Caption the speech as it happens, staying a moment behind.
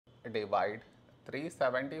divide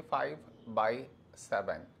 375 by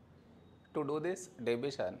 7. To do this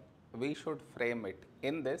division, we should frame it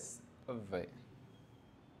in this way.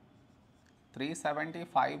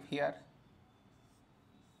 375 here,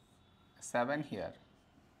 7 here.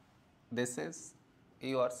 This is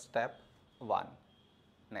your step 1.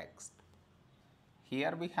 Next,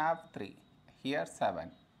 here we have 3, here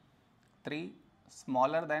 7. 3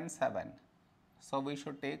 smaller than 7. So we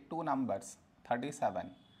should take two numbers, 37.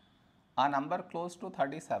 A number close to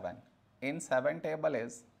 37 in 7 table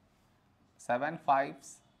is 7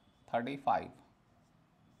 5s 35.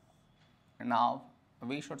 Now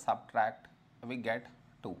we should subtract, we get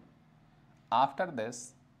 2. After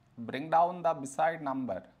this, bring down the beside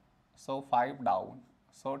number, so 5 down,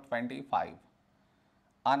 so 25.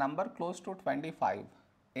 A number close to 25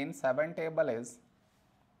 in 7 table is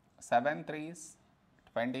 7 3s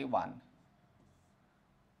 21.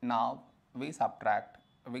 Now we subtract,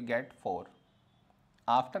 we get 4.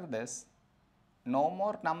 After this, no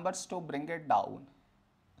more numbers to bring it down.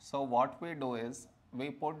 So what we do is, we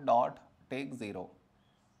put dot, take 0.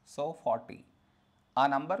 So 40. A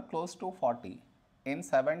number close to 40 in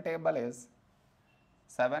 7 table is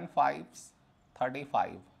 7 5s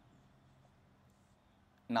 35.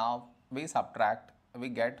 Now we subtract, we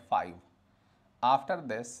get 5. After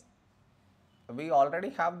this, we already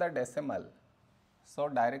have the decimal, so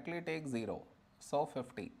directly take 0, so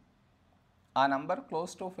 50. A number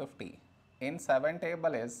close to 50 in 7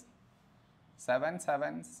 table is 7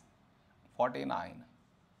 7s 49.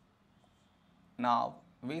 Now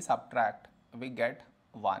we subtract, we get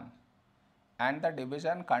 1, and the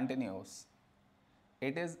division continues.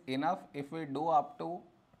 It is enough if we do up to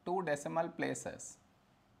 2 decimal places.